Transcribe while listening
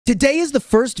Today is the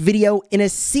first video in a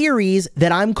series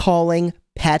that I'm calling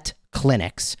Pet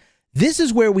Clinics. This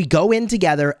is where we go in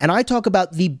together and I talk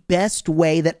about the best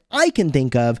way that I can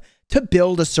think of to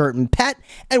build a certain pet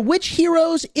and which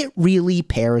heroes it really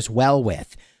pairs well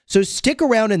with. So stick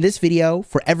around in this video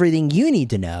for everything you need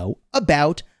to know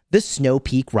about the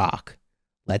Snowpeak Roc.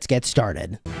 Let's get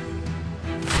started.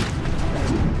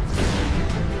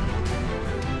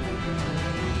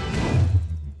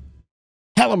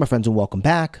 Hello my friends and welcome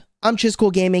back. I'm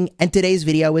Chisgule Gaming and today's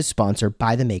video is sponsored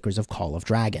by the makers of Call of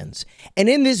Dragons. And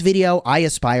in this video, I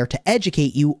aspire to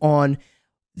educate you on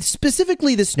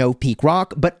specifically the Snowpeak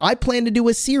Roc, but I plan to do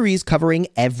a series covering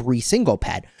every single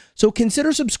pet. So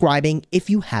consider subscribing if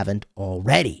you haven't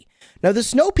already. Now the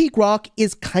Snowpeak Roc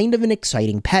is kind of an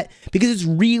exciting pet because it's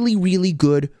really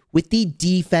good with the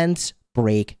defense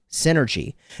break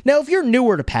synergy. Now, if you're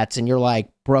newer to pets and you're like,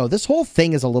 bro, this whole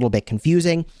thing is a little bit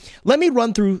confusing, let me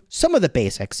run through some of the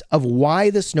basics of why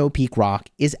the Snowpeak Roc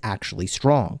is actually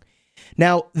strong.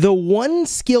 Now, the one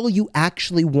skill you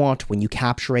actually want when you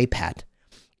capture a pet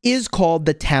is called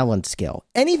the talent skill.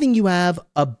 Anything you have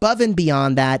above and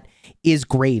beyond that is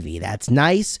gravy. That's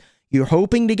nice. You're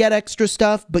hoping to get extra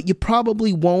stuff, but you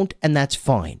probably won't, and that's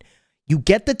fine. You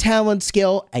get the talent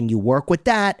skill and you work with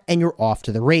that and you're off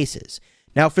to the races.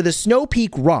 Now for the Snowpeak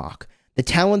Roc, the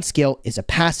talent skill is a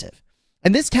passive.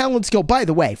 And this talent skill, by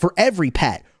the way, for every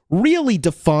pet, really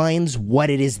defines what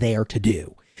it is there to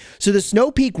do. So the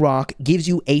Snowpeak Roc gives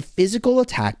you a physical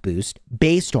attack boost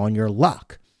based on your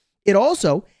luck. It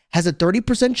also has a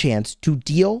 30% chance to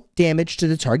deal damage to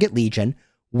the target legion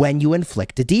when you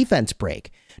inflict a defense break.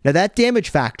 Now that damage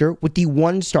factor with the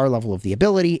 1-star level of the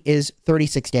ability is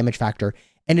 36 damage factor,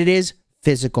 and it is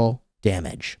physical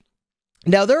damage.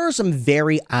 Now there are some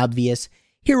very obvious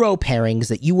hero pairings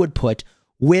that you would put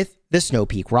with the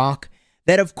Snowpeak Roc.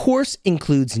 That of course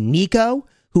includes Nico,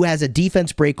 who has a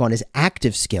defense break on his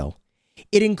active skill.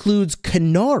 It includes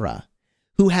Kanara,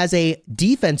 who has a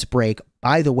defense break,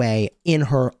 by the way, in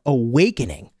her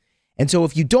awakening. And so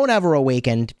if you don't have her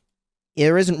awakened,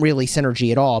 there isn't really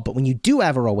synergy at all, but when you do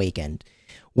have her awakened,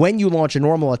 when you launch a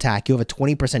normal attack, you have a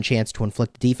 20% chance to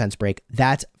inflict a defense break.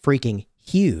 That's freaking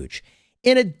huge.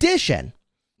 In addition,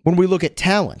 when we look at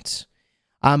talents,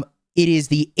 it is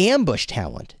the ambush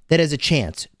talent that has a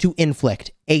chance to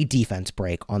inflict a defense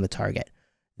break on the target.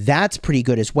 That's pretty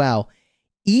good as well.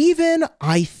 Even,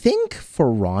 I think,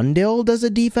 Ferondil does a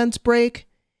defense break.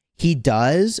 He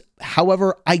does.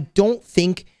 However, I don't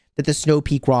think that the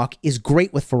Snowpeak Roc is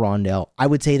great with Ferondil. I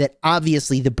would say that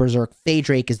obviously the Berserk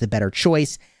Phaedrake is the better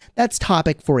choice. That's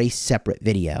topic for a separate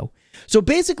video. So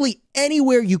basically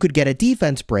anywhere you could get a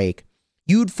defense break,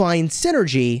 you'd find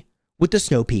synergy with the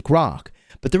Snowpeak Roc.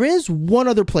 But there is one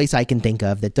other place I can think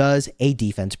of that does a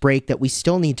defense break that we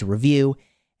still need to review,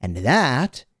 and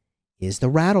that is the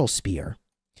Rattle Spear.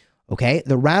 Okay,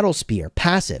 the Rattle Spear,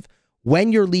 passive.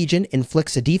 When your Legion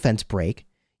inflicts a defense break,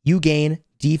 you gain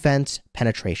defense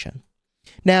penetration.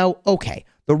 Now, okay,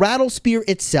 the Rattle Spear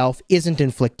itself isn't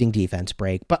inflicting defense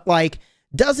break, but like,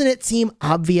 doesn't it seem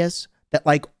obvious that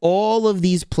like all of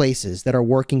these places that are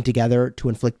working together to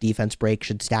inflict defense break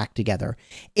should stack together?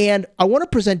 And I want to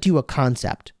present to you a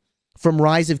concept from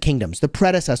Rise of Kingdoms, the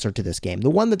predecessor to this game, the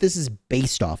one that this is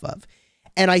based off of.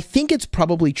 And I think it's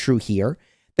probably true here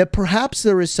that perhaps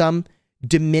there is some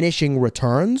diminishing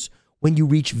returns when you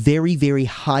reach very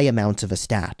high amounts of a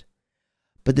stat.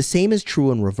 But the same is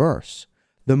true in reverse.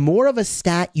 The more of a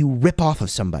stat you rip off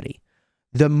of somebody,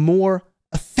 the more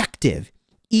effective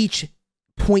each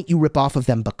point you rip off of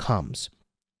them becomes.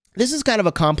 This is kind of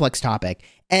a complex topic,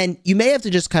 and you may have to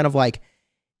just kind of like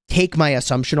take my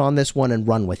assumption on this one and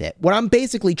run with it. What I'm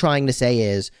basically trying to say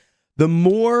is the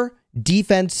more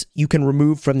defense you can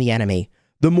remove from the enemy,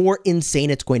 the more insane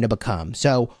it's going to become.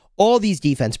 So all these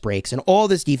defense breaks and all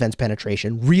this defense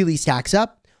penetration really stacks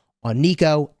up on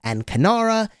Nico and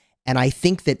Kanara, and I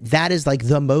think that that is like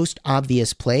the most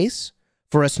obvious place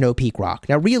for a Snowpeak Roc.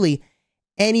 Now really,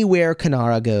 anywhere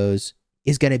Kanara goes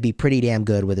is going to be pretty damn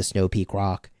good with a Snowpeak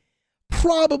Roc.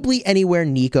 Probably anywhere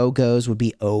Nico goes would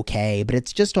be okay, but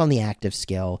it's just on the active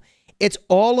skill. It's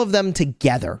all of them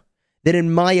together that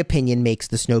in my opinion makes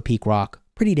the Snowpeak Roc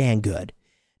pretty damn good.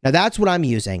 Now that's what I'm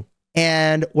using,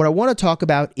 and what I want to talk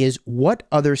about is what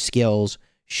other skills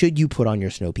should you put on your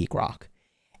Snowpeak Roc.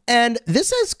 And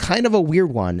this is kind of a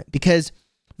weird one because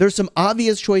there's some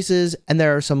obvious choices and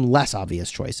there are some less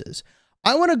obvious choices.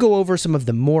 I want to go over some of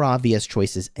the more obvious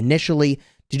choices initially.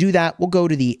 To do that, we'll go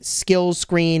to the skills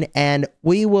screen and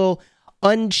we will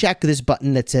uncheck this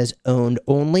button that says owned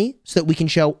only so that we can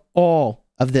show all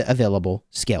of the available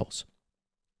skills.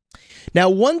 Now,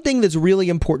 one thing that's really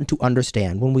important to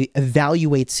understand when we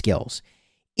evaluate skills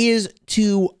is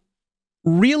to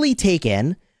really take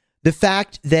in the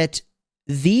fact that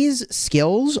these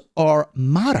skills are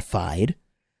modified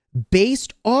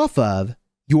based off of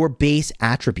your base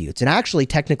attributes. And actually,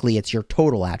 technically, it's your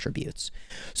total attributes.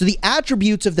 So the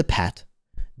attributes of the pet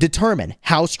determine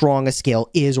how strong a skill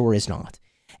is or is not.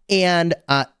 And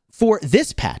for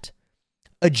this pet,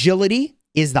 agility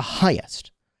is the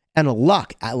highest. And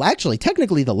luck, actually,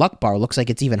 technically, the luck bar looks like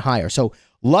it's even higher. So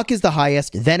luck is the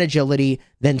highest, then agility,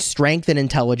 then strength and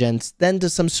intelligence, then to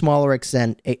some smaller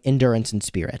extent, endurance and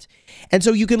spirit. And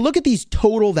so you can look at these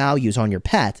total values on your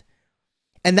pet,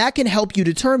 and that can help you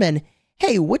determine,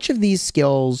 hey, which of these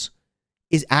skills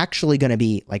is actually going to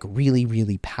be like really,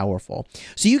 really powerful.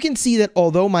 So you can see that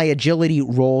although my agility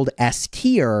rolled S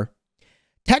tier,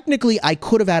 technically I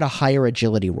could have had a higher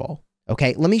agility roll.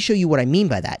 Okay, let me show you what I mean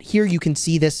by that. Here you can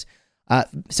see this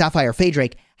Sapphire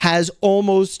Phaedrake has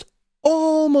almost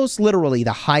literally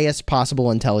the highest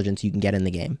possible intelligence you can get in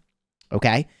the game.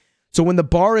 Okay, so when the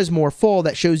bar is more full,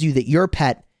 that shows you that your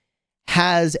pet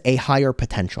has a higher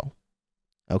potential.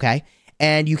 Okay,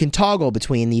 and you can toggle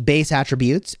between the base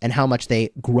attributes and how much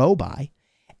they grow by,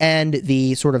 and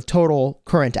the sort of total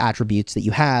current attributes that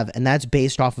you have, and that's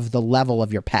based off of the level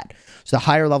of your pet. So the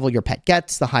higher level your pet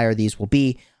gets, the higher these will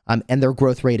be, and their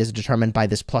growth rate is determined by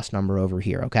this plus number over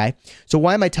here, okay? So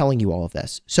why am I telling you all of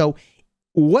this? So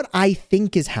what I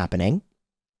think is happening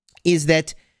is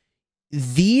that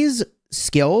these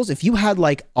skills, if you had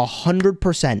like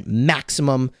 100%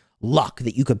 maximum luck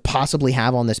that you could possibly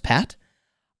have on this pet,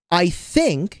 I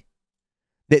think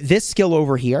that this skill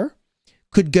over here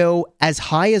could go as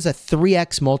high as a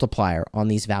 3x multiplier on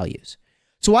these values.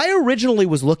 So I originally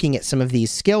was looking at some of these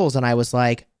skills and I was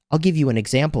like, I'll give you an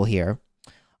example here.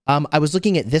 I was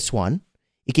looking at this one.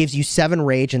 It gives you 7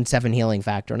 rage and 7 healing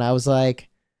factor. And I was like,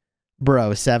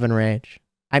 bro, 7 rage.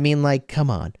 I mean, like, come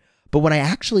on. But when I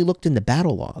actually looked in the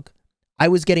battle log, I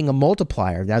was getting a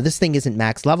multiplier. Now, this thing isn't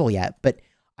max level yet, but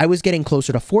I was getting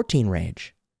closer to 14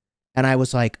 rage. And I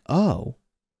was like, oh.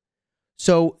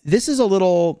 So this is a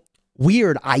little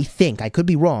weird, I think. I could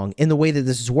be wrong in the way that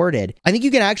this is worded. I think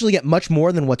you can actually get much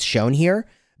more than what's shown here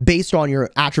based on your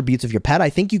attributes of your pet. I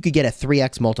think you could get a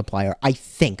 3x multiplier. I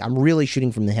think. I'm really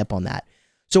shooting from the hip on that.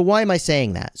 So why am I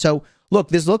saying that? So look,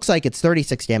 this looks like it's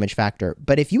 36 damage factor,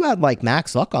 but if you had like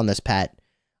max luck on this pet,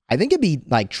 I think it'd be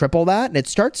like triple that, and it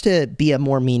starts to be a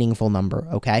more meaningful number,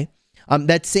 okay?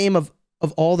 That same of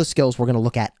all the skills we're going to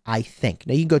look at, I think.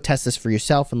 Now, you can go test this for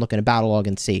yourself and look in a battle log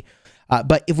and see.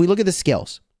 But if we look at the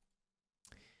skills,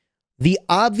 the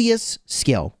obvious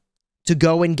skill to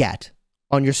go and get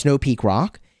on your Snowpeak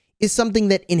Roc is something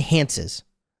that enhances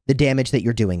the damage that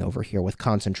you're doing over here with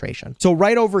concentration. So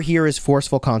right over here is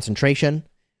Forceful Concentration,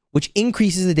 which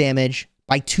increases the damage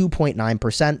by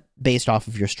 2.9% based off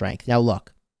of your strength. Now,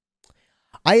 look,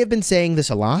 I have been saying this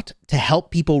a lot to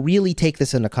help people really take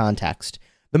this into context.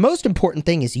 The most important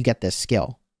thing is you get this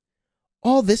skill.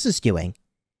 All this is doing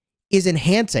is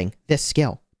enhancing this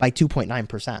skill by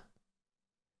 2.9%.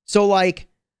 So like,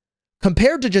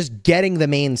 compared to just getting the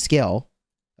main skill,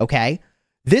 okay,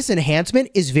 this enhancement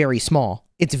is very small.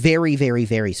 It's very, very,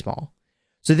 very small.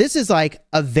 So this is like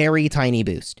a very tiny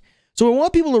boost. So I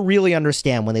want people to really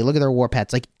understand when they look at their war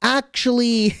pets, like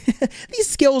actually these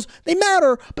skills, they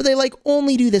matter, but they like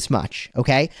only do this much,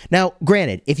 okay? Now,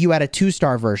 granted, if you had a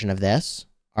 2-star version of this,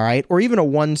 all right, or even a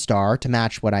 1-star to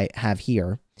match what I have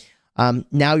here,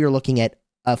 now you're looking at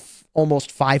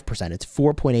almost 5%. It's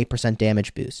 4.8%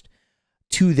 damage boost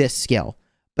to this skill.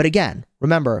 But again,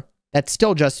 remember, that's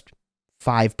still just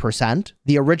 5%.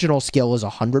 The original skill is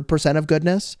 100% of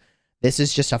goodness. This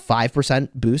is just a 5%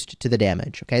 boost to the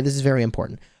damage, okay? This is very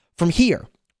important. From here,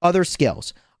 other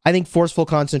skills. I think Forceful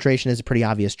Concentration is a pretty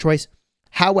obvious choice.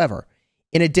 However,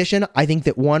 in addition, I think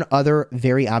that one other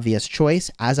very obvious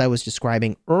choice, as I was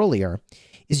describing earlier,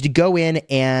 is to go in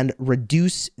and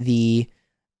reduce the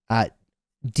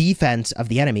defense of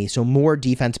the enemy, so more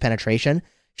defense penetration.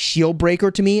 Shield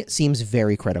Breaker, to me, seems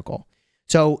very critical.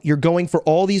 So you're going for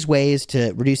all these ways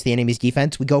to reduce the enemy's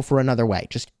defense. We go for another way.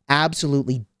 Just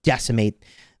absolutely decimate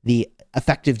the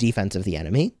effective defense of the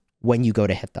enemy when you go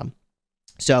to hit them.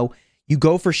 So you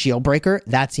go for Shield Breaker.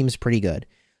 That seems pretty good.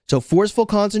 So Forceful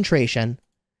Concentration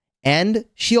and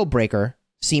Shield Breaker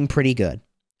seem pretty good.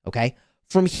 Okay.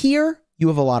 From here, you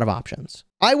have a lot of options.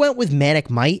 I went with Manic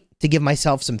Might to give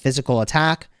myself some physical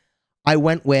attack. I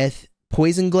went with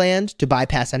Poison Gland to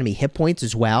bypass enemy hit points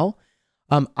as well.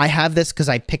 I have this because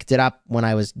I picked it up when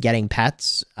I was getting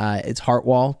pets. It's Heart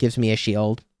Wall, gives me a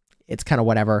shield. It's kind of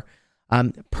whatever.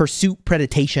 Pursuit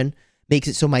Predation makes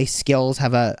it so my skills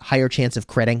have a higher chance of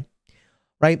critting.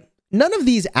 right? None of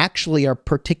these actually are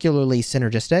particularly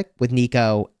synergistic with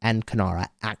Nico and Kanara,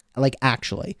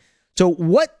 actually. So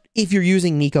what if you're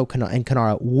using Nico and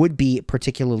Kanara would be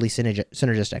particularly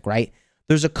synergistic, right?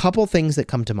 There's a couple things that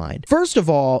come to mind. First of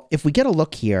all, if we get a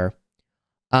look here,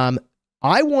 I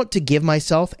want to give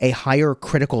myself a higher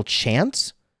critical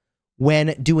chance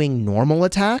when doing normal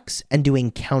attacks and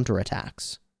doing counter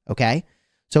attacks, okay?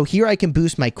 So here I can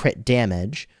boost my crit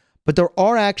damage, but there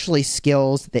are actually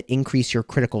skills that increase your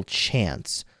critical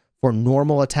chance for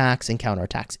normal attacks and counter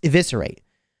attacks. Eviscerate.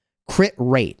 Crit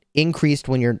rate increased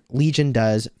when your Legion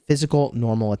does physical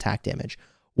normal attack damage.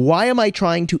 Why am I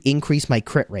trying to increase my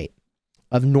crit rate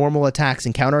of normal attacks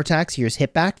and counter attacks? Here's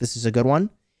hit back. This is a good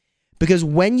one. Because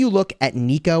when you look at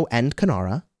Nico and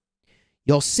Kanara,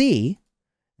 you'll see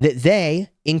that they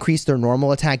increase their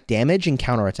normal attack damage and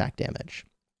counter attack damage.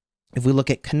 If we look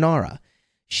at Kanara,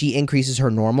 she increases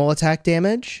her normal attack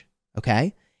damage,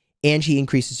 okay? And she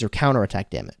increases her counter attack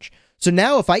damage. So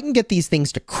now if I can get these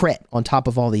things to crit on top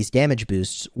of all these damage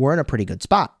boosts, we're in a pretty good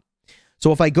spot.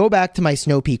 So if I go back to my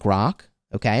Snowpeak Roc,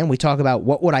 okay, and we talk about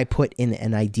what would I put in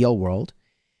an ideal world,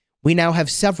 we now have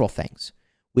several things.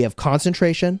 We have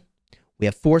concentration, we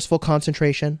have forceful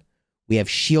concentration, we have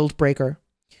shield breaker,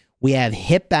 we have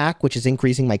hit back, which is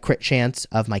increasing my crit chance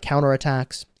of my counter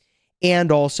attacks.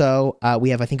 And also, we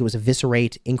have, I think it was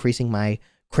eviscerate, increasing my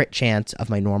crit chance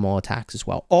of my normal attacks as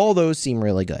well. All those seem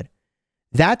really good.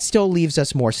 That still leaves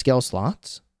us more skill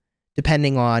slots,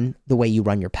 depending on the way you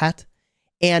run your pet.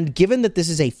 And given that this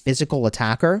is a physical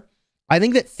attacker, I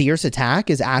think that fierce attack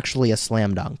is actually a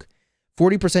slam dunk.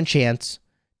 40% chance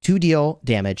to deal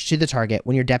damage to the target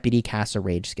when your deputy casts a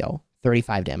rage skill.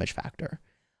 35 damage factor.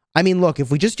 I mean, look, if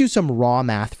we just do some raw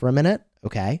math for a minute,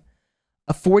 okay?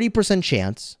 A 40%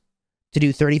 chance to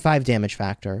do 35 damage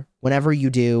factor whenever you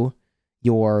do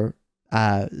your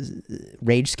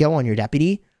rage skill on your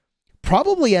deputy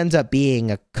probably ends up being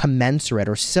a commensurate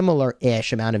or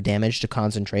similar-ish amount of damage to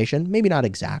concentration. Maybe not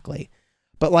exactly.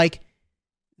 But, like,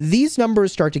 these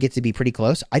numbers start to get to be pretty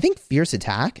close. I think fierce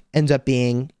attack ends up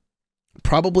being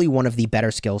probably one of the better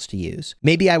skills to use.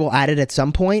 Maybe I will add it at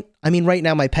some point. I mean, right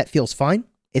now my pet feels fine.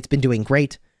 It's been doing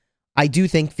great. I do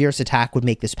think fierce attack would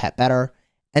make this pet better.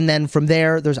 And then from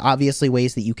there, there's obviously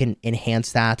ways that you can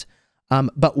enhance that.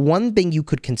 But one thing you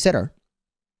could consider,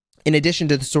 in addition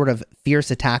to the sort of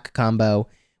fierce attack combo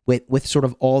with sort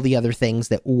of all the other things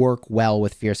that work well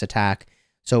with fierce attack.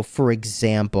 So for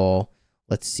example,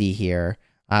 let's see here.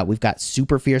 We've got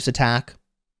super fierce attack.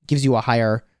 Gives you a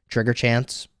higher trigger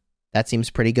chance. That seems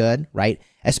pretty good, right?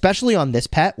 Especially on this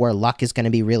pet where luck is going to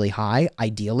be really high,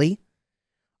 ideally.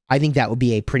 I think that would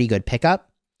be a pretty good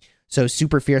pickup. So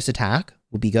super fierce attack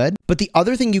would be good. But the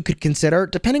other thing you could consider,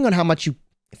 depending on how much you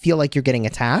feel like you're getting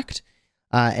attacked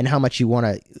and how much you want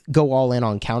to go all in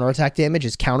on counterattack damage,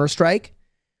 is counter strike,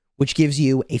 which gives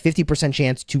you a 50%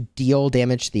 chance to deal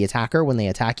damage to the attacker when they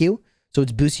attack you. So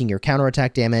it's boosting your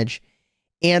counterattack damage.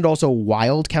 And also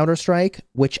wild counter strike,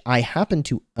 which I happen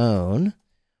to own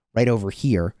right over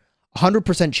here.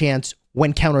 100% chance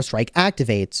when counter strike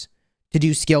activates to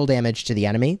do skill damage to the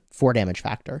enemy, 4 damage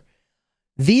factor.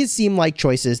 These seem like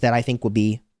choices that I think would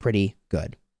be pretty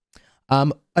good.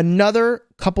 Another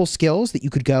couple skills that you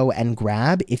could go and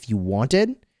grab if you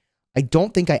wanted. I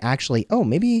don't think I actually... Oh,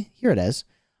 maybe here it is.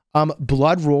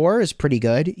 Blood Roar is pretty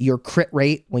good. Your crit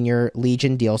rate when your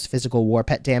Legion deals physical war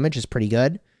pet damage is pretty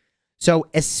good. So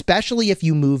especially if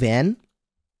you move in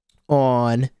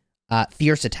on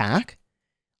fierce attack,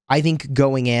 I think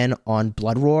going in on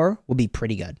Blood Roar will be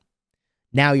pretty good.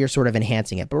 Now you're sort of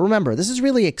enhancing it. But remember, this is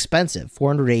really expensive,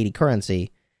 480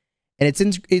 currency, and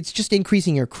it's just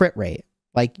increasing your crit rate.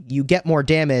 Like, you get more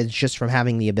damage just from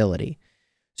having the ability.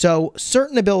 So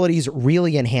certain abilities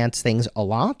really enhance things a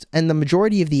lot, and the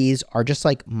majority of these are just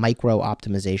like micro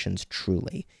optimizations,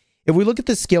 truly. If we look at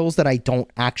the skills that I don't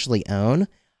actually own,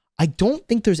 I don't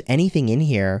think there's anything in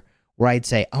here where I'd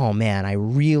say, oh man, I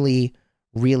really,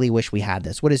 really wish we had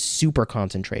this. What is super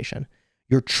concentration?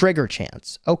 Your trigger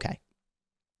chance. Okay.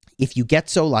 If you get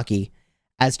so lucky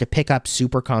as to pick up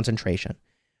super concentration,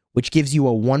 which gives you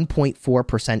a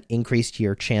 1.4% increase to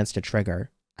your chance to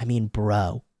trigger, I mean,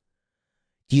 bro,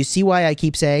 do you see why I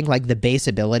keep saying, like, the base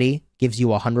ability gives you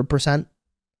 100%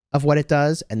 of what it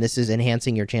does, and this is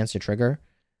enhancing your chance to trigger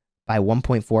by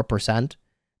 1.4%?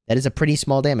 That is a pretty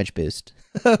small damage boost.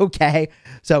 Okay.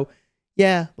 So,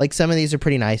 yeah, like, some of these are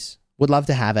pretty nice. Would love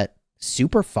to have it.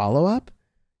 Super follow-up?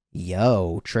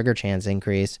 Yo, trigger chance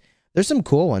increase. There's some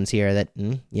cool ones here that,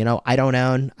 you know, I don't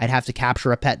own. I'd have to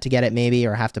capture a pet to get it maybe,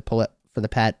 or have to pull it for the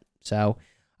pet. So,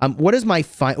 what is my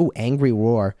Angry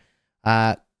Roar.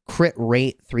 Crit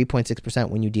rate 3.6%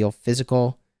 when you deal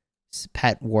physical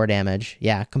Pet war damage.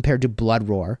 Yeah, compared to Blood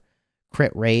Roar.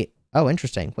 Crit rate. Oh,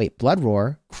 interesting. Wait, Blood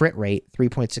Roar, crit rate,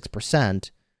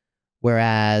 3.6%.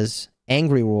 Whereas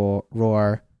Angry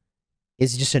Roar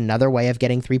is just another way of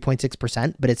getting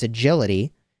 3.6%, but it's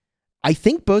agility. I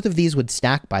think both of these would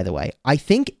stack, by the way. I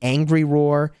think Angry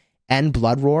Roar and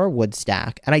Blood Roar would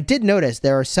stack. And I did notice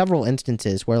there are several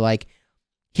instances where, like,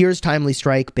 here's Timely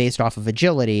Strike based off of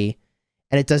agility,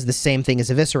 and it does the same thing as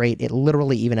Eviscerate. It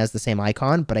literally even has the same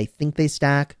icon, but I think they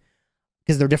stack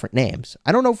because they're different names.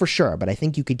 I don't know for sure, but I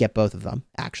think you could get both of them,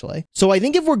 actually. So I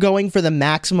think if we're going for the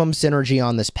maximum synergy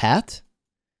on this pet,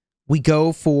 we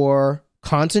go for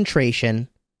Concentration,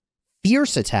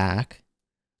 Fierce Attack,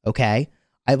 okay?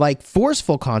 I like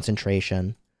Forceful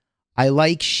Concentration. I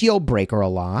like Shield Breaker a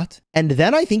lot. And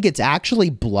then I think it's actually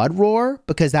Blood Roar,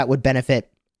 because that would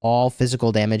benefit all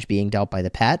physical damage being dealt by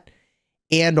the pet,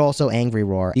 and also Angry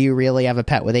Roar. Do you really have a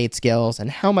pet with 8 skills? And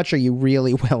how much are you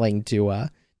really willing to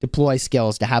deploy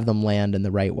skills to have them land in the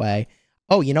right way?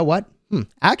 Oh, you know what?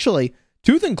 Actually,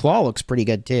 Tooth and Claw looks pretty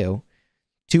good too.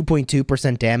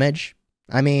 2.2% damage.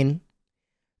 I mean,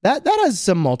 that has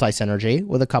some multi-synergy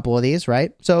with a couple of these,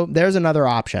 right? So there's another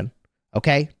option.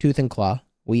 Okay, Tooth and Claw.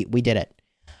 We did it.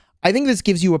 I think this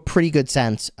gives you a pretty good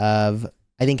sense of,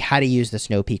 I think, how to use the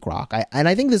Snowpeak Roc. And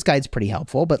I think this guide's pretty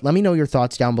helpful, but let me know your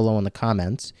thoughts down below in the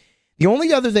comments. The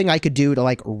only other thing I could do to,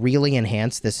 like, really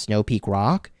enhance this Snowpeak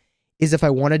Roc is if I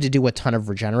wanted to do a ton of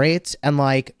regenerates. And,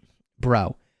 like,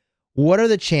 bro, what are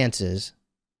the chances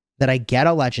that I get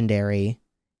a legendary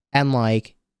and,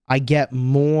 like, I get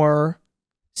more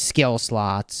skill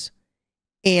slots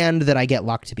and that I get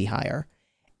luck to be higher?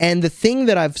 And the thing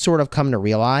that I've sort of come to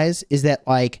realize is that,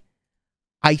 like,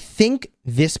 I think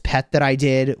this pet that I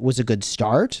did was a good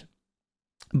start,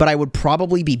 but I would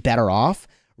probably be better off,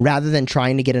 rather than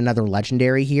trying to get another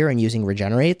legendary here and using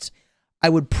regenerates, I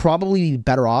would probably be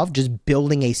better off just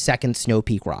building a second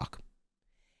Snowpeak Roc.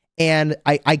 And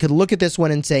I could look at this one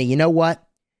and say, you know what?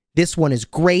 This one is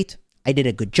great. I did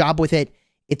a good job with it.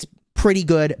 It's pretty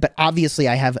good, but obviously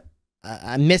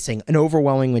I'm missing an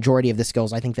overwhelming majority of the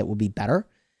skills I think that would be better.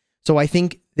 So I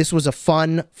think this was a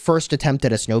fun first attempt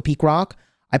at a Snowpeak Roc.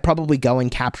 I probably go and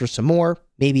capture some more.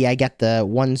 Maybe I get the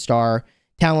 1-star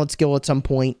talent skill at some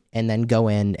point and then go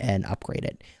in and upgrade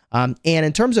it. And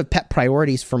in terms of pet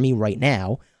priorities for me right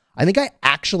now, I think I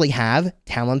actually have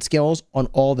talent skills on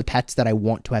all the pets that I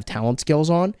want to have talent skills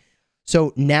on.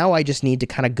 So now I just need to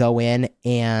kind of go in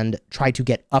and try to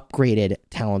get upgraded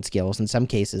talent skills. In some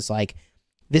cases, like,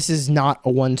 this is not a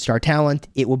 1-star talent.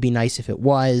 It would be nice if it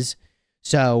was.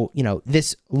 So, you know,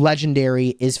 this legendary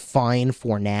is fine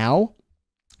for now,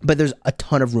 but there's a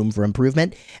ton of room for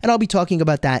improvement, and I'll be talking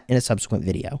about that in a subsequent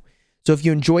video. So if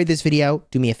you enjoyed this video,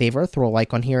 do me a favor, throw a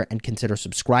like on here and consider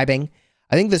subscribing.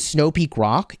 I think the Snowpeak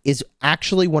Roc is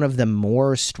actually one of the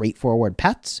more straightforward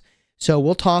pets, so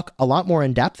we'll talk a lot more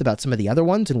in depth about some of the other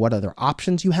ones and what other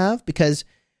options you have, because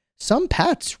some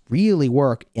pets really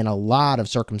work in a lot of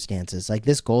circumstances. Like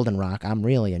this Golden Roc, I'm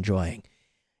really enjoying.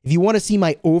 If you want to see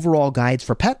my overall guides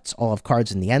for pets, I'll have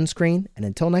cards in the end screen, and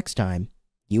until next time,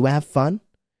 you have fun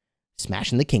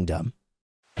smashing the kingdom.